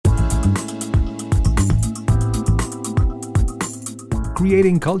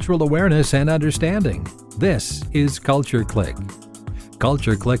creating cultural awareness and understanding. This is Culture Click.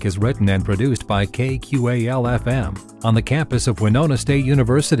 Culture Click is written and produced by KQAL-FM on the campus of Winona State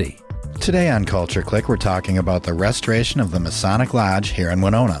University. Today on Culture Click, we're talking about the restoration of the Masonic Lodge here in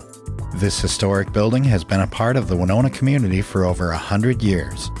Winona. This historic building has been a part of the Winona community for over 100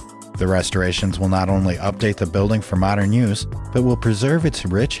 years. The restorations will not only update the building for modern use, but will preserve its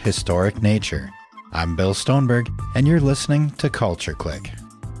rich historic nature. I'm Bill Stoneberg, and you're listening to Culture Click.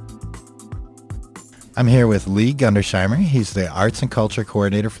 I'm here with Lee Gundersheimer. He's the Arts and Culture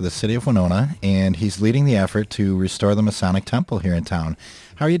Coordinator for the City of Winona, and he's leading the effort to restore the Masonic Temple here in town.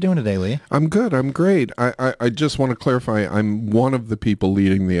 How are you doing today, Lee? I'm good. I'm great. I just want to clarify, I'm one of the people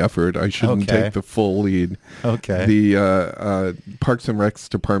leading the effort. I shouldn't take the full lead. Okay. The Parks and Recs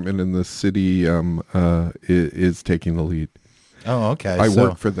department in the city is taking the lead. Oh, okay. I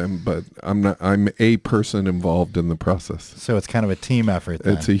work for them, but I'm a person involved in the process. So it's kind of a team effort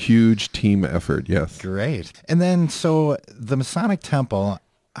then. It's a huge team effort, yes. Great. And then, so the Masonic Temple,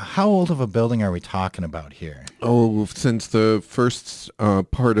 how old of a building are we talking about here? Oh, since the first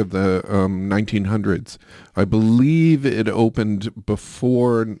part of the 1900s. I believe it opened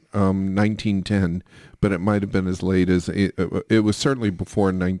before 1910, but it might have been as late as, it was certainly before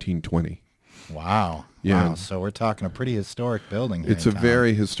 1920. Wow. Yeah. Wow. So we're talking a pretty historic building here It's a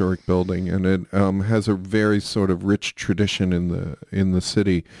very historic building, and it has a very sort of rich tradition in the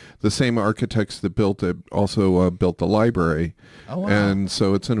city. The same architects that built it also built the library. Oh, wow. And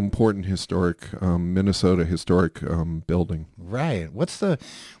so it's an important historic Minnesota historic building. Right. What's the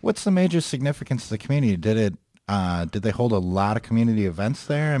major significance to the community? Did they hold a lot of community events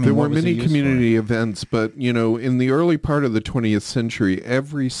there? I mean, there were what was it many used community events, but in the early part of the 20th century,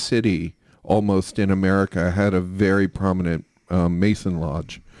 every city almost in America had a very prominent Mason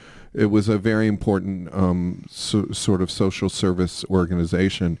Lodge. It was a very important sort of social service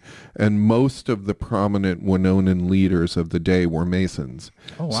organization, and most of the prominent Winonan leaders of the day were Masons.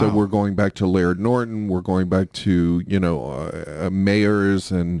 Oh, wow. So we're going back to Laird Norton, we're going back to mayors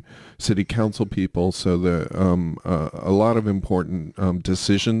and city council people. So a lot of important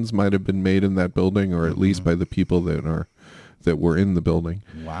decisions might have been made in that building, or at least by the people that were in the building.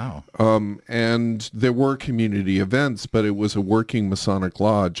 Wow. And there were community events, but it was a working Masonic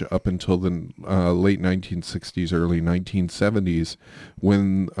lodge up until the late 1960s, early 1970s,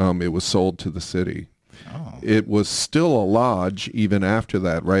 when it was sold to the city. Oh. It was still a lodge even after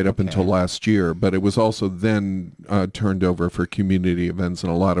that, right up until last year, but it was also then turned over for community events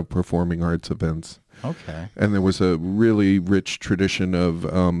and a lot of performing arts events. Okay. And there was a really rich tradition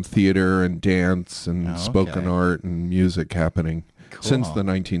of theater and dance and spoken art and music happening since the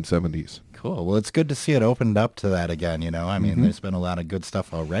 1970s. Cool. Well, it's good to see it opened up to that again, I mean, there's been a lot of good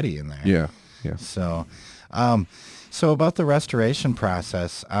stuff already in there. Yeah, yeah. So, so about the restoration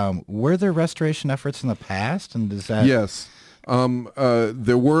process, were there restoration efforts in the past? And does that... Yes.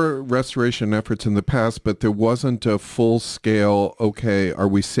 There were restoration efforts in the past, but there wasn't a full-scale, are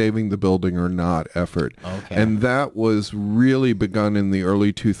we saving the building or not effort. Okay. And that was really begun in the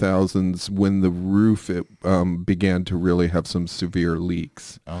early 2000s when the roof began to really have some severe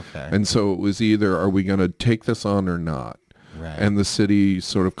leaks. Okay. And so it was either, are we going to take this on or not? Right. And the city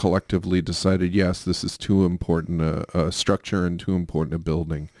sort of collectively decided, yes, this is too important a structure and too important a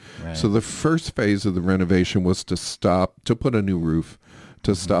building. Right. So the first phase of the renovation was to put a new roof,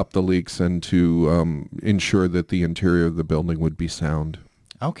 to stop the leaks and to ensure that the interior of the building would be sound.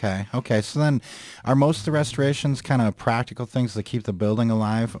 Okay. So then are most of the restorations kind of practical things to keep the building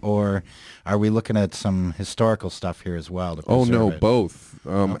alive, or are we looking at some historical stuff here as well to preserve it? Both.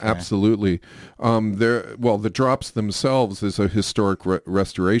 Absolutely. The drops themselves is a historic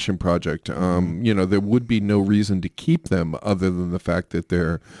restoration project. There would be no reason to keep them other than the fact that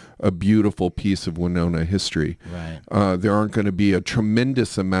they're a beautiful piece of Winona history. Right. There aren't going to be a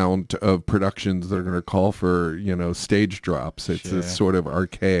tremendous amount of productions that are going to call for, stage drops. It's a sort of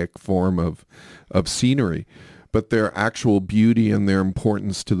archaic form of scenery. But their actual beauty and their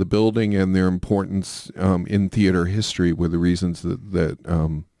importance to the building and their importance in theater history were the reasons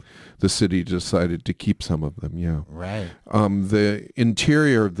that the city decided to keep some of them, yeah. Right. The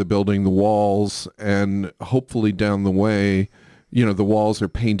interior of the building, the walls, and hopefully down the way, the walls are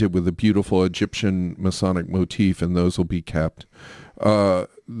painted with a beautiful Egyptian Masonic motif, and those will be kept. Down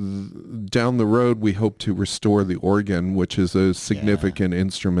the road, we hope to restore the organ, which is a significant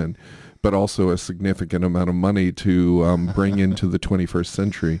instrument, but also a significant amount of money to bring into the 21st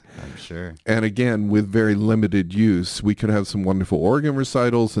century. I'm sure. And again, with very limited use. We could have some wonderful organ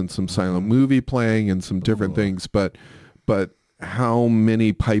recitals and some silent movie playing and some different things, but how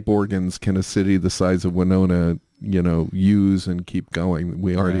many pipe organs can a city the size of Winona use and keep going.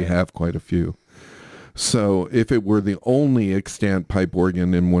 We already have quite a few. So if it were the only extant pipe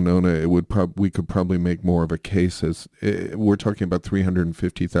organ in Winona, we could probably make more of a case as we're talking about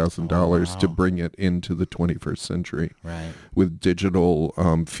 $350,000 to bring it into the 21st century. Right. With digital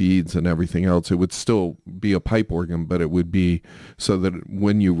feeds and everything else. It would still be a pipe organ, but it would be so that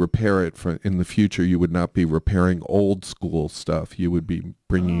when you repair it in the future, you would not be repairing old school stuff. You would be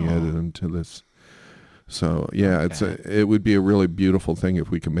bringing it into this. So yeah, it would be a really beautiful thing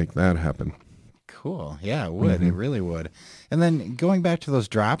if we could make that happen. Cool. Yeah, it would. It really would. And then going back to those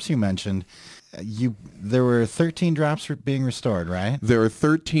drops you mentioned, there were 13 drops being restored, right? There are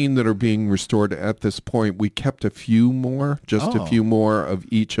 13 that are being restored at this point. We kept a few more, a few more of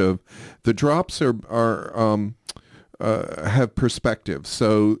each of the drops have perspective.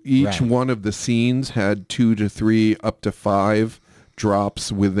 So each one of the scenes had 2 to 3 up to 5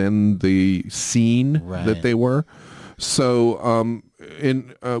 drops within the scene that they were. So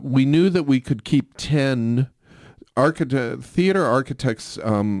we knew that we could keep 10. Theater architects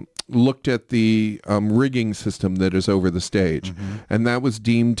looked at the rigging system that is over the stage, and that was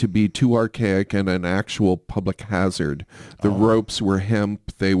deemed to be too archaic and an actual public hazard. The ropes were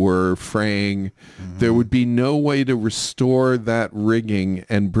hemp, they were fraying. There would be no way to restore that rigging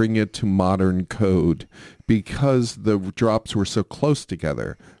and bring it to modern code because the drops were so close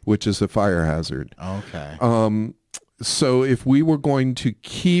together, which is a fire hazard. Okay. So if we were going to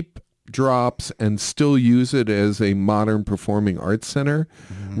keep drops and still use it as a modern performing arts center,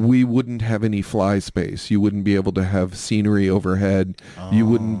 we wouldn't have any fly space. You wouldn't be able to have scenery overhead. You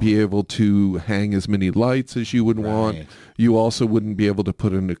wouldn't be able to hang as many lights as you would want. You also wouldn't be able to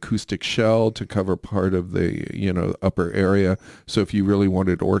put an acoustic shell to cover part of the upper area. So if you really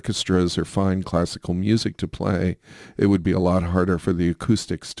wanted orchestras or fine classical music to play, it would be a lot harder for the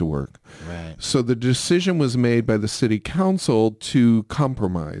acoustics to work. Right. So the decision was made by the city council to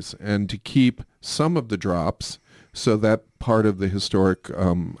compromise and to keep some of the drops, so that part of the historic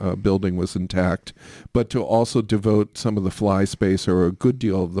building was intact, but to also devote some of the fly space, or a good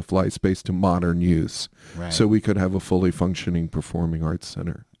deal of the fly space, to modern use. Right. So we could have a fully functioning performing arts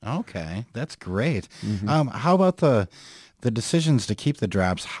center. Okay, that's great. How about the decisions to keep the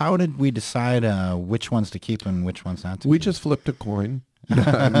drops? How did we decide which ones to keep and which ones not to We keep? just flipped a coin. No.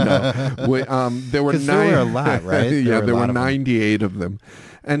 There were a lot, right? There were 98 of them.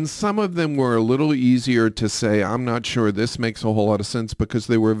 And some of them were a little easier to say, I'm not sure this makes a whole lot of sense, because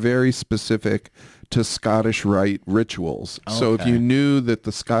they were very specific to Scottish Rite rituals. Okay. So if you knew that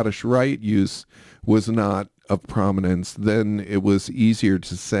the Scottish Rite use was not of prominence, then it was easier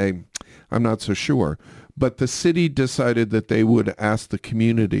to say, I'm not so sure. But the city decided that they would ask the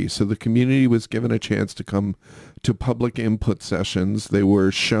community. So the community was given a chance to come to public input sessions. They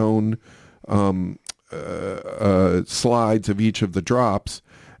were shown slides of each of the drops.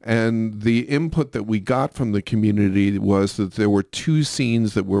 And the input that we got from the community was that there were 2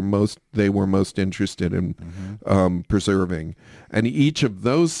 scenes that they were most interested in preserving. And each of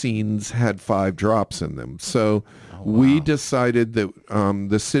those scenes had 5 drops in them. So we decided that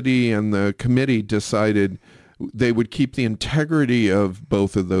the city and the committee decided they would keep the integrity of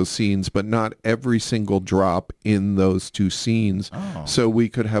both of those scenes, but not every single drop in those 2 scenes. So we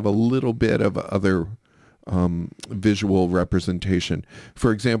could have a little bit of other visual representation.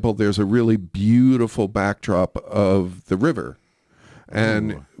 For example, there's a really beautiful backdrop of the river.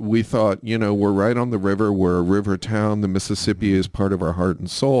 And we thought, we're right on the river. We're a river town. The Mississippi is part of our heart and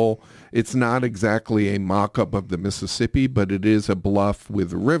soul. It's not exactly a mock-up of the Mississippi, but it is a bluff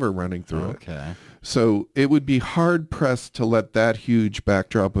with a river running through it. So it would be hard-pressed to let that huge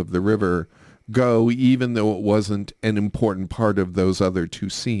backdrop of the river go, even though it wasn't an important part of those other 2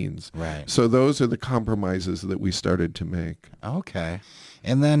 scenes. Right. So those are the compromises that we started to make. Okay.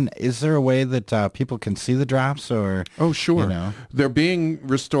 And then is there a way that people can see the drops, or? Oh, sure. They're being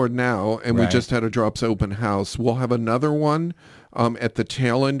restored now, and we just had a drops open house. We'll have another one at the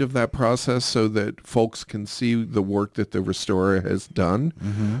tail end of that process so that folks can see the work that the restorer has done.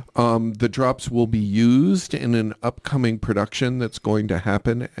 The drops will be used in an upcoming production that's going to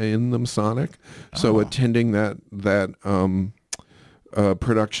happen in the Masonic. So attending that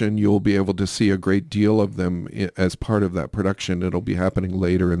production, you'll be able to see a great deal of them as part of that production. It'll be happening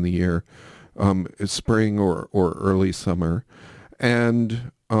later in the year, spring or early summer.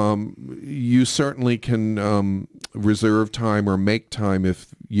 And you certainly can reserve time or make time if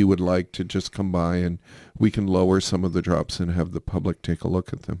you would like to just come by, and we can lower some of the drops and have the public take a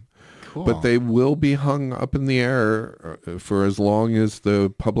look at them. Cool. But they will be hung up in the air for as long as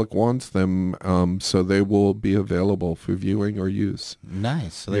the public wants them. So they will be available for viewing or use.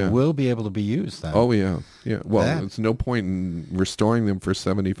 Nice. So they will be able to be used then. Oh, yeah. Yeah. Well, there's no point in restoring them for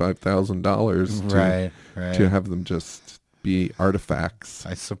 $75,000 right. to have them just be artifacts.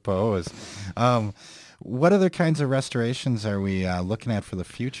 I suppose. What other kinds of restorations are we looking at for the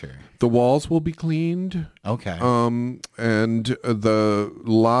future? The walls will be cleaned. Okay. And the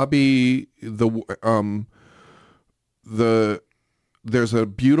lobby, there's a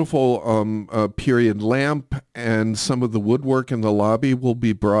beautiful period lamp, and some of the woodwork in the lobby will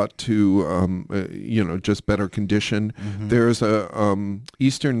be brought to, just better condition. Mm-hmm. There's a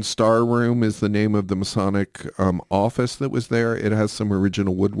Eastern Star Room is the name of the Masonic office that was there. It has some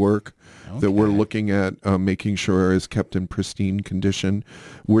original woodwork that we're looking at making sure is kept in pristine condition.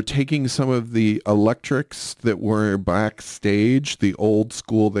 We're taking some of the electrics that were backstage, the old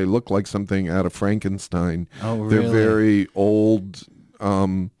school. They look like something out of Frankenstein. Oh, really? They're very old,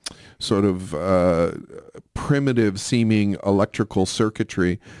 sort of primitive seeming electrical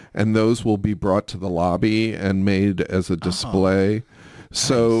circuitry, and those will be brought to the lobby and made as a display.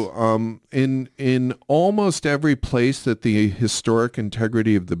 So in almost every place that the historic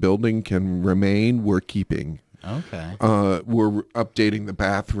integrity of the building can remain, we're keeping. Okay. We're updating the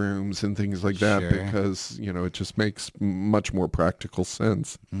bathrooms and things like that because, it just makes much more practical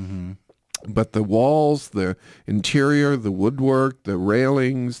sense. Mm-hmm. But the walls, the interior, the woodwork, the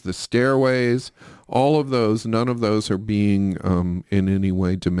railings, the stairways, all of those, none of those are being in any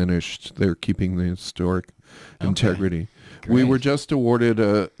way diminished. They're keeping the historic integrity. Great. We were just awarded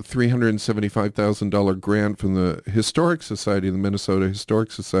a $375,000 grant from the Historic Society, the Minnesota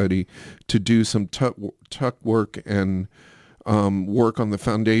Historic Society, to do some tuck work and work on the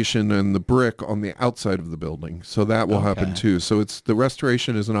foundation and the brick on the outside of the building. So that will happen too. So the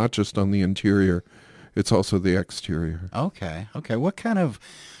restoration is not just on the interior, it's also the exterior. Okay. What kind of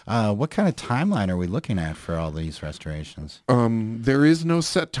timeline are we looking at for all these restorations? There is no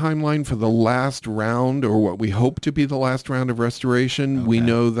set timeline for the last round, or what we hope to be the last round of restoration. Okay. We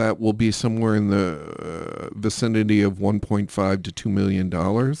know that will be somewhere in the vicinity of $1.5 to $2 million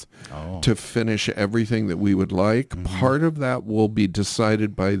to finish everything that we would like. Mm-hmm. Part of that will be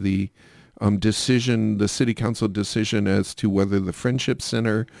decided by the city council decision as to whether the Friendship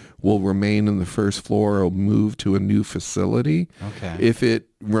Center will remain on the first floor or move to a new facility. Okay. If it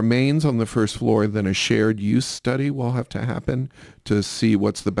remains on the first floor, then a shared use study will have to happen to see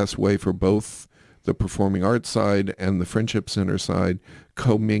what's the best way for both the performing arts side and the Friendship Center side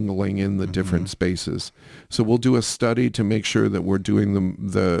commingling in the different spaces. So we'll do a study to make sure that we're doing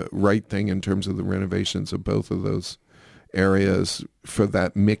the right thing in terms of the renovations of both of those areas for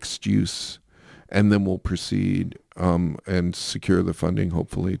that mixed use, and then we'll proceed and secure the funding,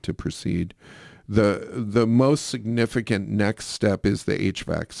 hopefully, to proceed. The most significant next step is the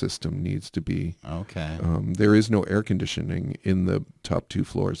HVAC system needs to be. Okay. There is no air conditioning in the top two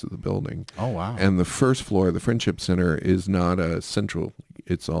floors of the building. Oh, wow. And the first floor, the Friendship Center, is not a central.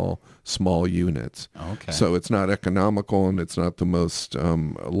 It's all small units. Okay. So it's not economical, and it's not the most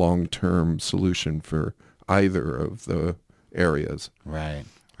long-term solution for either of the areas. Right.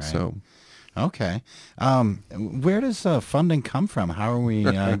 So, okay. Where does funding come from? How are we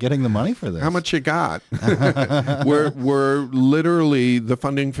getting the money for this? How much you got? we're literally, the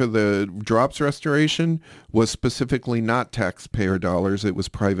funding for the drops restoration was specifically not taxpayer dollars. It was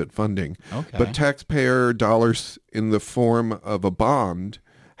private funding. Okay. But taxpayer dollars in the form of a bond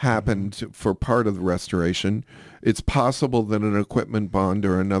happened for part of the restoration. It's possible that an equipment bond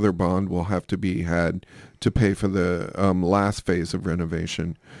or another bond will have to be had to pay for the last phase of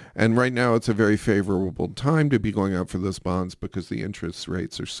renovation. And right now it's a very favorable time to be going out for those bonds because the interest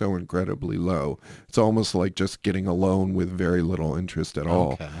rates are so incredibly low. It's almost like just getting a loan with very little interest at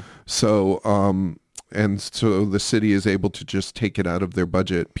all. Okay. So the city is able to just take it out of their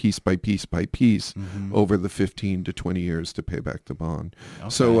budget piece by piece by piece over the 15 to 20 years to pay back the bond. Okay.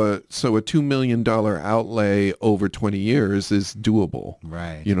 So a $2 million outlay over 20 years is doable.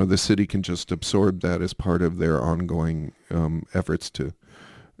 Right. The city can just absorb that as part of their ongoing efforts to,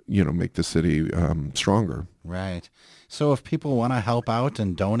 make the city stronger. Right. So if people want to help out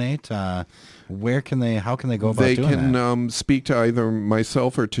and donate, how can they go about doing that? They can speak to either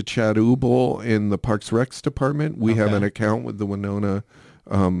myself or to Chad Ubel in the Parks Recs department. We have an account with the Winona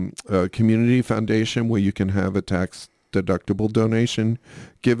Community Foundation where you can have a tax-deductible donation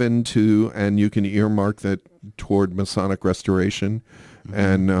given to, and you can earmark that toward Masonic restoration.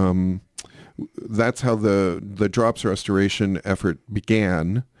 And that's how the drops restoration effort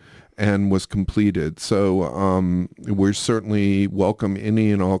began. and was completed. So we're certainly welcome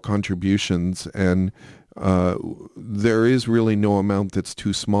any and all contributions, and there is really no amount that's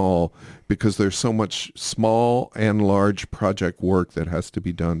too small, because there's so much small and large project work that has to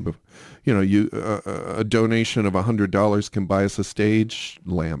be done. But, a donation of $100 can buy us a stage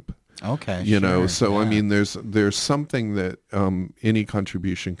lamp. Okay, So I yeah. mean, there's something that any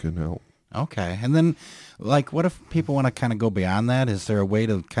contribution can help. Okay. And then, what if people want to kind of go beyond that? Is there a way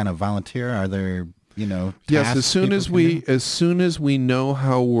to kind of volunteer? Are there, Yes, tasks as soon people as can we do? know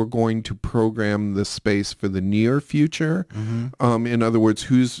how we're going to program the space for the near future, in other words,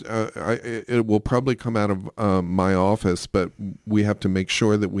 it will probably come out of my office, but we have to make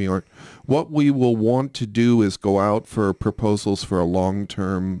sure that we aren't. What we will want to do is go out for proposals for a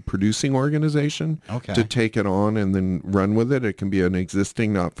long-term producing organization Okay. to take it on and then run with it. It can be an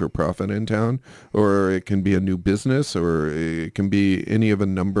existing not-for-profit in town, or it can be a new business, or it can be any of a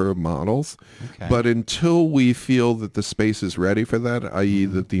number of models. Okay. But until we feel that the space is ready for that, i.e.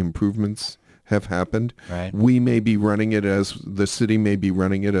 that the improvements have happened, Right. we may be running it as the city may be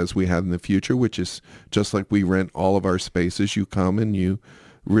running it as we have in the future, which is just like we rent all of our spaces. You come and you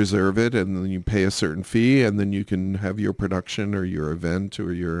reserve it, and then you pay a certain fee, and then you can have your production or your event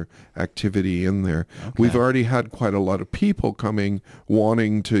or your activity in there. Okay. We've already had quite a lot of people coming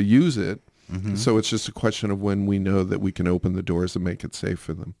wanting to use it, so it's just a question of when we know that we can open the doors and make it safe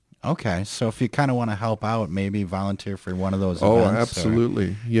for them. Okay. So if you kind of want to help out, maybe volunteer for one of those Oh, events.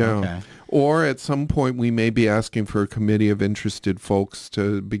 absolutely. Yeah. Okay. Or at some point, we may be asking for a committee of interested folks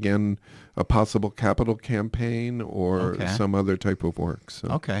to begin a possible capital campaign or Okay. some other type of work. So.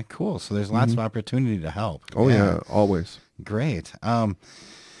 Okay, cool. So there's lots of opportunity to help. Oh, yeah, always. Great.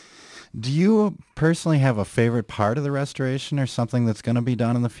 Do you personally have a favorite part of the restoration, or something that's going to be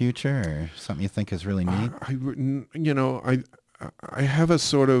done in the future, or something you think is really neat? I have a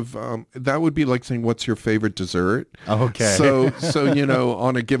sort of that would be like saying, what's your favorite dessert? Okay. So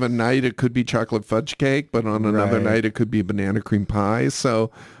on a given night it could be chocolate fudge cake, but on another Right. night it could be banana cream pie. So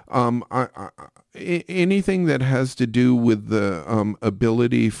anything that has to do with the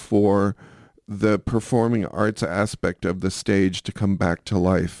ability for the performing arts aspect of the stage to come back to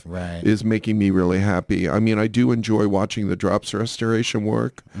life Right. is making me really happy. I mean, I do enjoy watching the drops restoration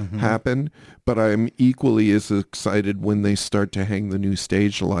work happen, but I'm equally as excited when they start to hang the new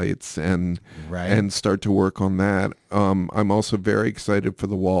stage lights and Right. and start to work on that. I'm also very excited for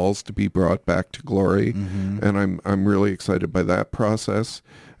the walls to be brought back to glory, and I'm really excited by that process.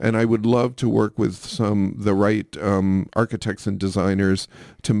 And I would love to work with the right architects and designers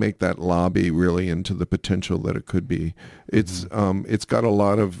to make that lobby really into the potential that it could be. It's got a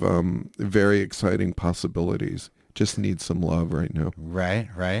lot of very exciting possibilities. Just needs some love right now. Right,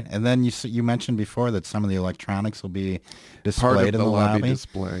 right. And then you mentioned before that some of the electronics will be Part displayed of in the the lobby lobby.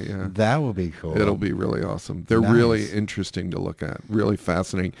 display, yeah. That will be cool. It'll be really awesome. They're Nice. really interesting to look at, really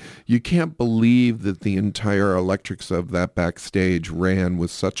fascinating. You can't believe that the entire electrics of that backstage ran with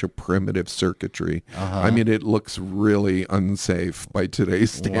such a primitive circuitry. I mean, it looks really unsafe by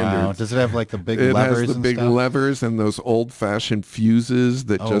today's Wow. standards. Does it have like the big It levers has the and big stuff? levers and those old-fashioned fuses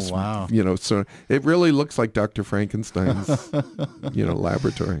that Oh, just, wow. so it really looks like Dr. Frankenstein's,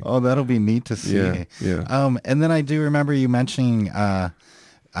 laboratory. Oh, that'll be neat to see. Yeah, yeah. And then I do remember you mentioning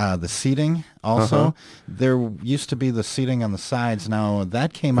the seating also. There used to be the seating on the sides. Now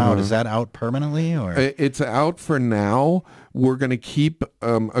that came out. Is that out permanently, or? It's out for now. We're going to keep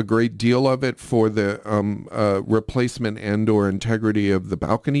a great deal of it for the replacement and/or integrity of the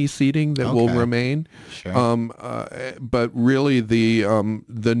balcony seating that will Okay. remain. Sure. But really,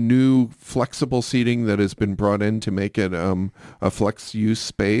 the new flexible seating that has been brought in to make it a flex use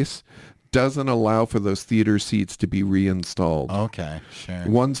space doesn't allow for those theater seats to be reinstalled. Okay, sure.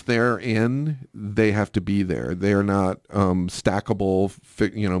 Once they're in, they have to be there. They're not stackable,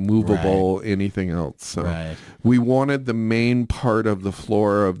 movable, anything else. So Right. we wanted the main part of the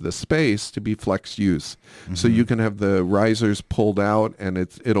floor of the space to be flex use. So you can have the risers pulled out, and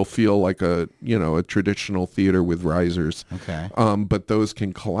it'll feel like a traditional theater with risers. Okay. But those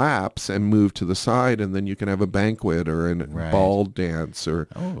can collapse and move to the side, and then you can have a banquet or a Right. ball dance or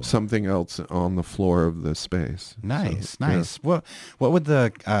something else on the floor of the space. Nice, So, nice. What would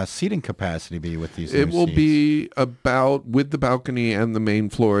the seating capacity be with these? It new will seats? be about, with the balcony and the main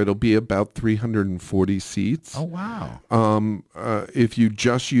floor, it'll be about 340 seats. Oh wow. If you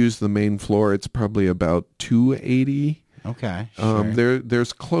just use the main floor, it's probably about 280. Okay. Sure.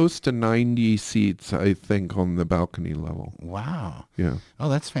 There's close to 90 seats, I think, on the balcony level. Wow. Yeah. Oh,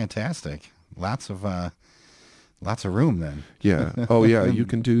 that's fantastic. Lots of room then. Yeah. Oh, yeah. You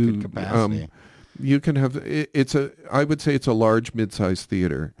can do Good capacity. You can have I would say it's a large mid-sized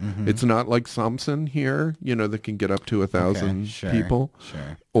theater. It's not like Samson here, that can get up to 1,000 people.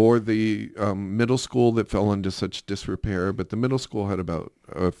 Sure. Or the middle school that fell into such disrepair, but the middle school had about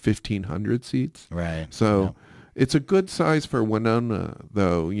 1,500 seats. Right. So it's a good size for Winona,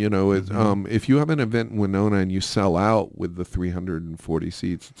 though. If you have an event in Winona and you sell out with the 340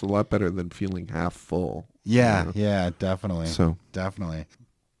 seats, it's a lot better than feeling half full. Yeah, definitely. So definitely.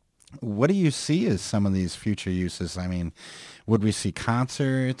 What do you see as some of these future uses? I mean, would we see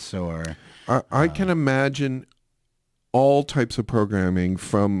concerts or? I can imagine all types of programming,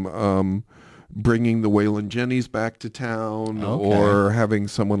 from bringing the Waylon Jennings back to town, or having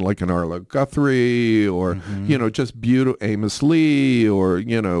someone like an Arlo Guthrie, or just beautiful Amos Lee, or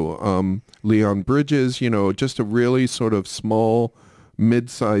Leon Bridges. Just a really sort of small,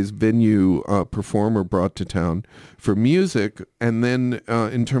 mid-sized venue performer brought to town for music. And then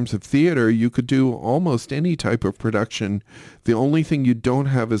in terms of theater, you could do almost any type of production. The only thing you don't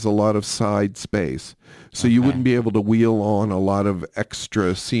have is a lot of side space. So you wouldn't be able to wheel on a lot of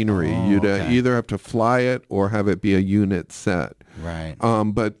extra scenery. You'd either have to fly it or have it be a unit set. Right.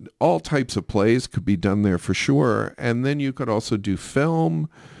 But all types of plays could be done there for sure. And then you could also do film.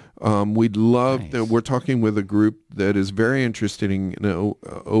 We'd love that. We're talking with a group that is very interested in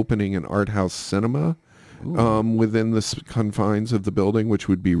opening an art house cinema within the confines of the building, which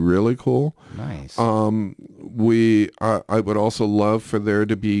would be really cool. Nice. I would also love for there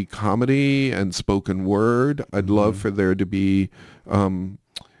to be comedy and spoken word. I'd love for there to be, when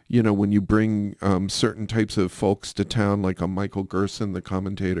you bring certain types of folks to town, like a Michael Gerson, the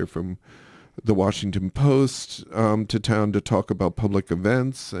commentator from the Washington Post, to town to talk about public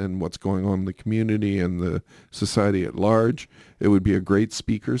events and what's going on in the community and the society at large. It would be a great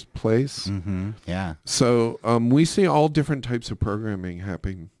speaker's place. Yeah. So we see all different types of programming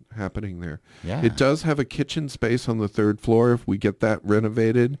happening there. Yeah. It does have a kitchen space on the third floor. If we get that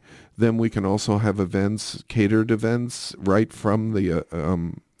renovated, then we can also have events, catered events, right from the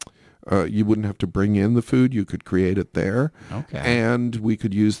you wouldn't have to bring in the food. You could create it there. Okay. And we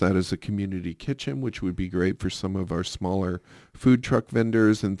could use that as a community kitchen, which would be great for some of our smaller food truck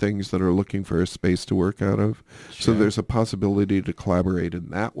vendors and things that are looking for a space to work out of. So there's a possibility to collaborate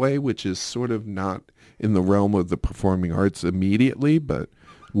in that way, which is sort of not in the realm of the performing arts immediately, but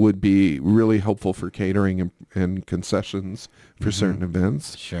would be really helpful for catering and concessions for certain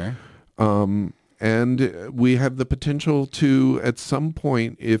events. Sure. And we have the potential to, at some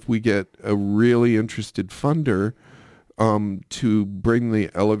point, if we get a really interested funder, to bring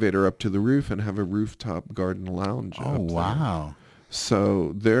the elevator up to the roof and have a rooftop garden lounge. Oh, wow.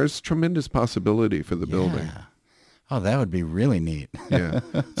 So there's tremendous possibility for the building. Oh, that would be really neat. Yeah.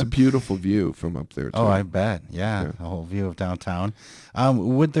 It's a beautiful view from up there, too. Oh, I bet. Yeah, the whole view of downtown.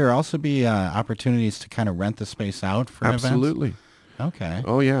 Would there also be opportunities to kind of rent the space out for events? Absolutely. Okay.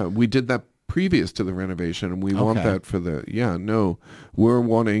 Oh, yeah. We did that previous to the renovation, and we want that for we're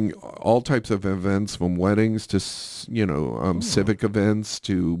wanting all types of events, from weddings to civic events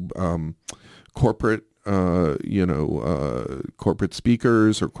to corporate corporate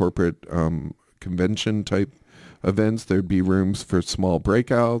speakers or corporate convention type events. There'd be rooms for small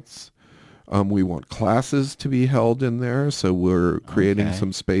breakouts. We want classes to be held in there, so we're creating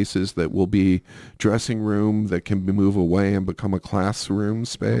some spaces that will be dressing room that can move away and become a classroom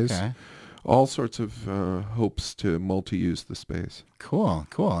space. All sorts of hopes to multi-use the space. Cool.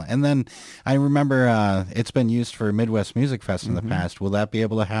 And then I remember it's been used for Midwest Music Fest in the past. Will that be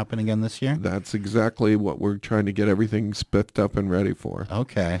able to happen again this year? That's exactly what we're trying to get everything spiffed up and ready for.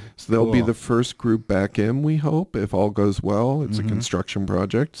 Okay. So they'll be the first group back in, we hope, if all goes well. It's a construction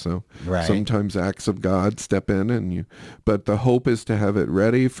project, so sometimes acts of God step in, but the hope is to have it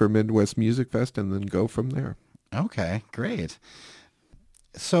ready for Midwest Music Fest and then go from there. Okay, great.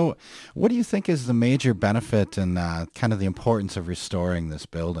 So what do you think is the major benefit and kind of the importance of restoring this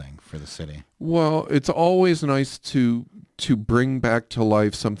building for the city? Well, it's always nice to bring back to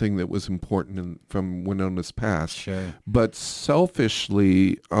life something that was important from Winona's past. Sure. But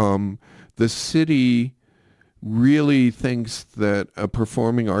selfishly, the city really thinks that a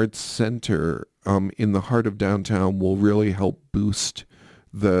performing arts center in the heart of downtown will really help boost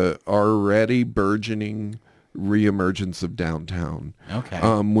the already burgeoning reemergence of downtown. Okay.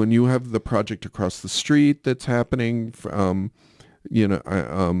 When you have the project across the street that's happening, the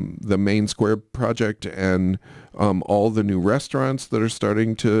Main Square project, and all the new restaurants that are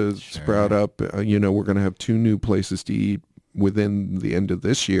starting to sprout up, we're going to have 2 new places to eat within the end of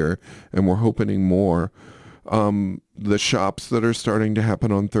this year, and we're hoping more. The shops that are starting to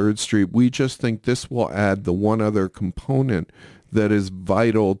happen on 3rd Street, we just think this will add the one other component that is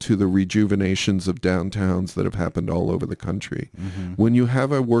vital to the rejuvenations of downtowns that have happened all over the country. When you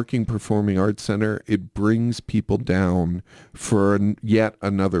have a working performing arts center, it brings people down for yet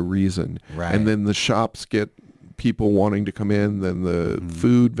another reason. Right. And then the shops get people wanting to come in, then the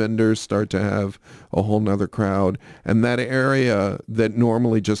food vendors start to have a whole nother crowd. And that area that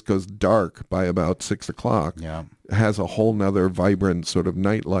normally just goes dark by about 6 o'clock Yeah. has a whole nother vibrant sort of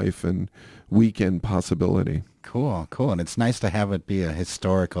nightlife and weekend possibility. Cool, cool. And it's nice to have it be a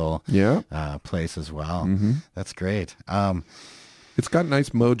historical Yeah. place as well. That's great. It's got nice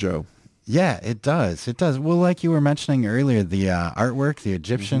mojo. Yeah, it does. It does. Well, like you were mentioning earlier, the artwork, the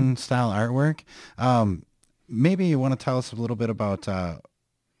Egyptian style artwork. Maybe you want to tell us a little bit about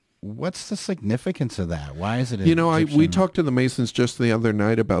what's the significance of that? Why is it? You know, we Egyptian? talked to the Masons just the other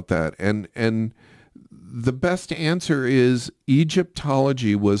night about that, and the best answer is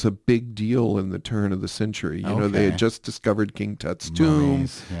Egyptology was a big deal in the turn of the century. You know, they had just discovered King Tut's tomb,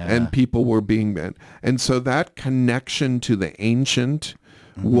 Mummies, yeah. and people were being bent. And so that connection to the ancient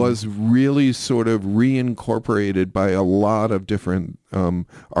was really sort of reincorporated by a lot of different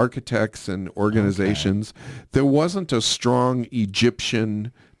architects and organizations. There wasn't a strong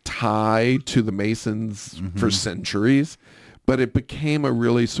Egyptian tie to the Masons for centuries, but it became a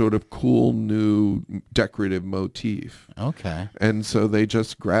really sort of cool new decorative motif. Okay. And so they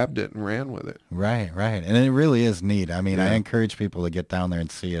just grabbed it and ran with it. Right, right. And it really is neat. I mean, I Yeah. encourage people to get down there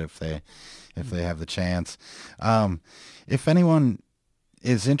and see it if they have the chance. If anyone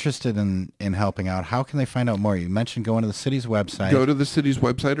is interested in helping out, how can they find out more? You mentioned going to the city's website. Go to the city's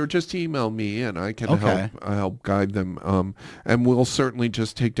website or just email me and I can help guide them. And we'll certainly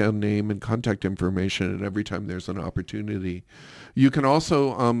just take down name and contact information and every time there's an opportunity. You can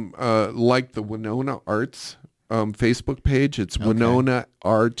also like the Winona Arts Facebook page. It's Winona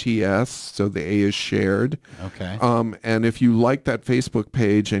RTS, so the A is shared. Okay. And if you like that Facebook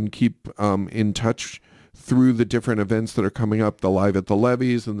page and keep in touch through the different events that are coming up, the Live at the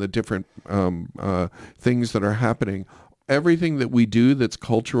Levees and the different things that are happening, everything that we do that's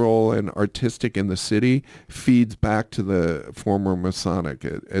cultural and artistic in the city feeds back to the former Masonic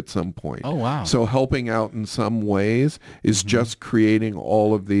at some point. Oh, wow. So helping out in some ways is just creating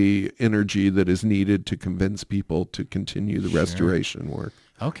all of the energy that is needed to convince people to continue the restoration work.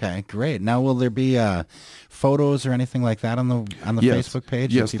 Okay, great. Now, will there be photos or anything like that on the Yes. Facebook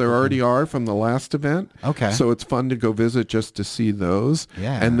page? Yes, there already are from the last event. Okay. So it's fun to go visit just to see those.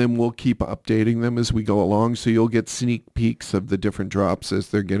 Yeah. And then we'll keep updating them as we go along. So you'll get sneak peeks of the different drops as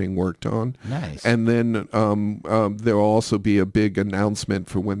they're getting worked on. Nice. And then there will also be a big announcement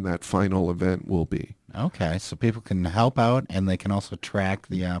for when that final event will be. Okay, so people can help out and they can also track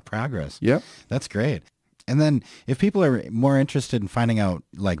the progress. Yep. That's great. And then if people are more interested in finding out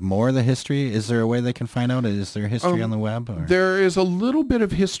like more of the history, is there a way they can find out? Is there history on the web? Or? There is a little bit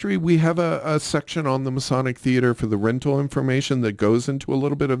of history. We have a section on the Masonic Theater for the rental information that goes into a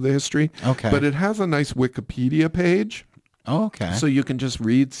little bit of the history. Okay. But it has a nice Wikipedia page. Oh, okay. So you can just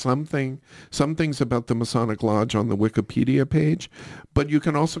read some things about the Masonic Lodge on the Wikipedia page, but you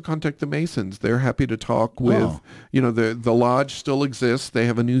can also contact the Masons. They're happy to talk with, the lodge still exists. They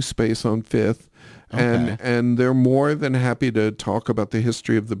have a new space on 5th. And they're more than happy to talk about the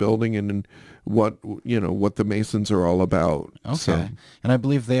history of the building and what the Masons are all about. Okay. So, And I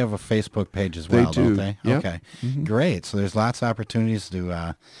believe they have a Facebook page as well, do. don't they? Yep. Okay. Great. So there's lots of opportunities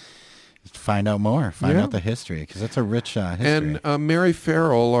to find out more, find out the history, because it's a rich history. And Mary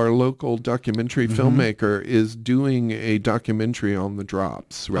Farrell, our local documentary filmmaker, is doing a documentary on the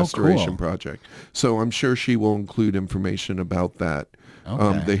Drops Restoration Project. So I'm sure she will include information about that,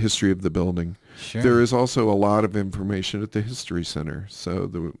 the history of the building. Sure. There is also a lot of information at the History Center, so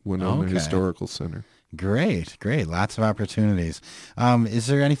the Winona Historical Center. Great, great. Lots of opportunities. Is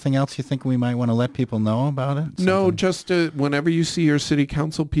there anything else you think we might want to let people know about it? No, just whenever you see your city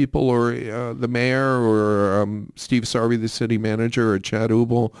council people or the mayor or Steve Sarvey, the city manager, or Chad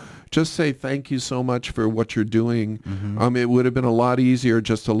Ubel, just say thank you so much for what you're doing. It would have been a lot easier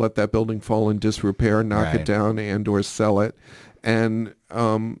just to let that building fall in disrepair, knock it down, and or sell it. And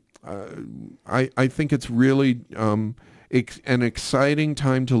I think it's really an exciting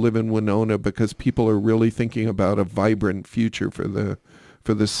time to live in Winona because people are really thinking about a vibrant future for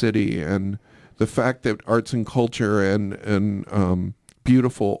the city, and the fact that arts and culture and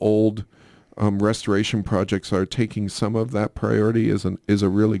beautiful old restoration projects are taking some of that priority is a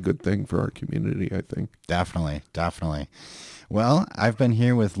really good thing for our community, I think. Definitely, definitely. Well, I've been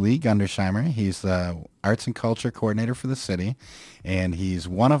here with Lee Gundersheimer. He's the Arts and Culture Coordinator for the city, and he's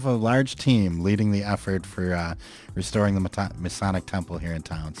one of a large team leading the effort for restoring the Masonic Temple here in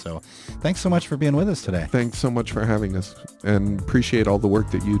town. So thanks so much for being with us today. Thanks so much for having us, and appreciate all the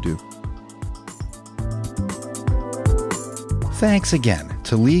work that you do. Thanks again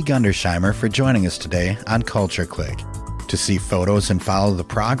to Lee Gundersheimer for joining us today on Culture Click. To see photos and follow the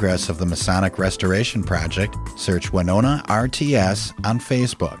progress of the Masonic Restoration Project, search Winona RTS on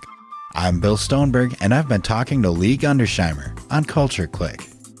Facebook. I'm Bill Stoneberg, and I've been talking to Lee Gundersheimer on Culture Click.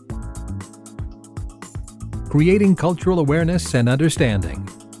 Creating cultural awareness and understanding.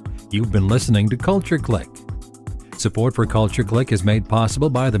 You've been listening to Culture Click. Support for Culture Click is made possible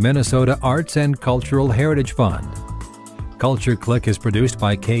by the Minnesota Arts and Cultural Heritage Fund. Culture Click is produced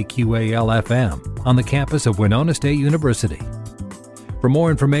by KQAL-FM on the campus of Winona State University. For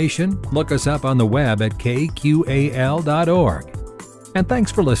more information, look us up on the web at kqal.org. And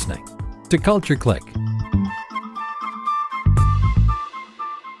thanks for listening to Culture Click.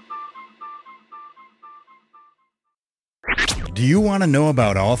 Do you want to know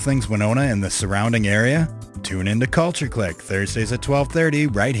about all things Winona and the surrounding area? Tune in to Culture Click Thursdays at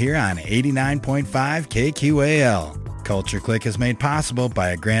 12:30 right here on 89.5 KQAL. Culture Click is made possible by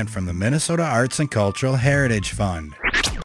a grant from the Minnesota Arts and Cultural Heritage Fund.